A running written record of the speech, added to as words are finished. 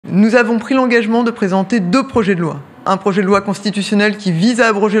Nous avons pris l'engagement de présenter 2 projets de loi. Un projet de loi constitutionnel qui vise à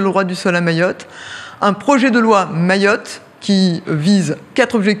abroger le droit du sol à Mayotte, un projet de loi Mayotte qui vise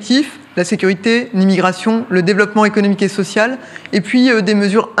 4 objectifs: la sécurité, l'immigration, le développement économique et social, et puis des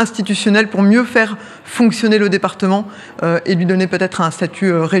mesures institutionnelles pour mieux faire fonctionner le département et lui donner peut-être un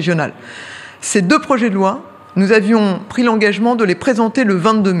statut régional. Ces 2 projets de loi, nous avions pris l'engagement de les présenter le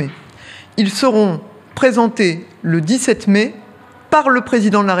 22 mai. Ils seront présentés le 17 mai par le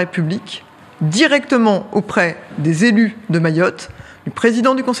président de la République, directement auprès des élus de Mayotte, du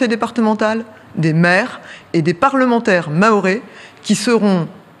président du conseil départemental, des maires et des parlementaires mahorais qui seront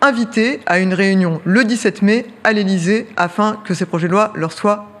invités à une réunion le 17 mai à l'Élysée afin que ces projets de loi leur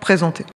soient présentés.